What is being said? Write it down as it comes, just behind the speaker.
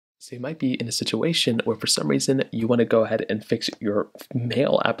So you might be in a situation where for some reason you want to go ahead and fix your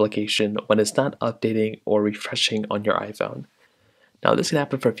mail application when it's not updating or refreshing on your iPhone. Now this can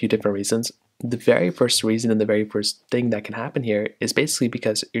happen for a few different reasons. The very first reason and the very first thing that can happen here is basically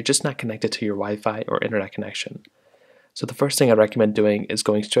because you're just not connected to your Wi-Fi or internet connection. So the first thing I'd recommend doing is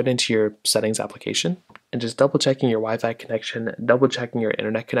going straight into your settings application and just double checking your Wi-Fi connection, double checking your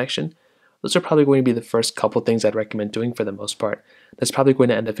internet connection. Those are probably going to be the first couple things I'd recommend doing for the most part. That's probably going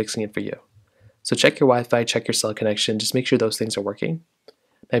to end up fixing it for you. So check your Wi-Fi, check your cell connection, just make sure those things are working.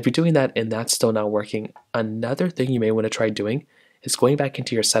 Now if you're doing that and that's still not working, another thing you may want to try doing is going back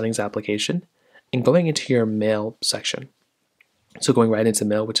into your settings application and going into your mail section. So going right into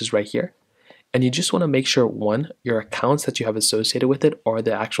mail, which is right here. And you just want to make sure, one, your accounts that you have associated with it are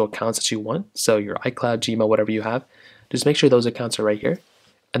the actual accounts that you want. So your iCloud, Gmail, whatever you have, just make sure those accounts are right here.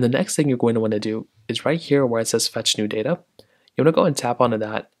 And the next thing you're going to want to do is right here where it says fetch new data. You want to go and tap onto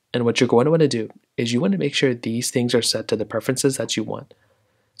that. And what you're going to want to do is you want to make sure these things are set to the preferences that you want.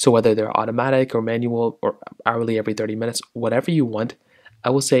 So whether they're automatic or manual or hourly every 30 minutes, whatever you want, I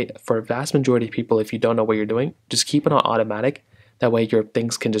will say for a vast majority of people, if you don't know what you're doing, just keep it on automatic. That way your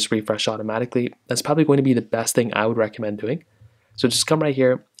things can just refresh automatically. That's probably going to be the best thing I would recommend doing. So just come right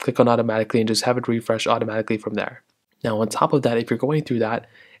here, click on automatically and just have it refresh automatically from there. Now on top of that, if you're going through that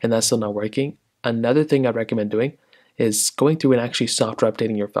and that's still not working, another thing I'd recommend doing is going through and actually software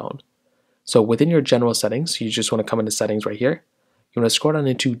updating your phone. So within your general settings, you just want to come into settings right here. You want to scroll down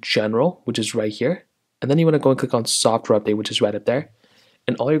into general, which is right here. And then you want to go and click on software update, which is right up there.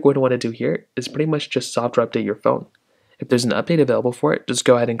 And all you're going to want to do here is pretty much just software update your phone. If there's an update available for it, just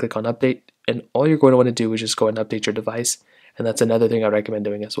go ahead and click on update. And all you're going to want to do is just go and update your device. And that's another thing I recommend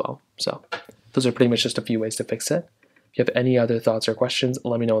doing as well. So those are pretty much just a few ways to fix it. If you have any other thoughts or questions,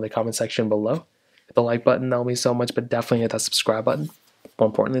 let me know in the comment section below. Hit the like button, that'll mean so much, but definitely hit that subscribe button. More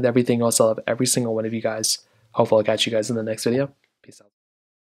importantly than everything else, I'll have every single one of you guys. Hopefully I'll catch you guys in the next video. Peace out.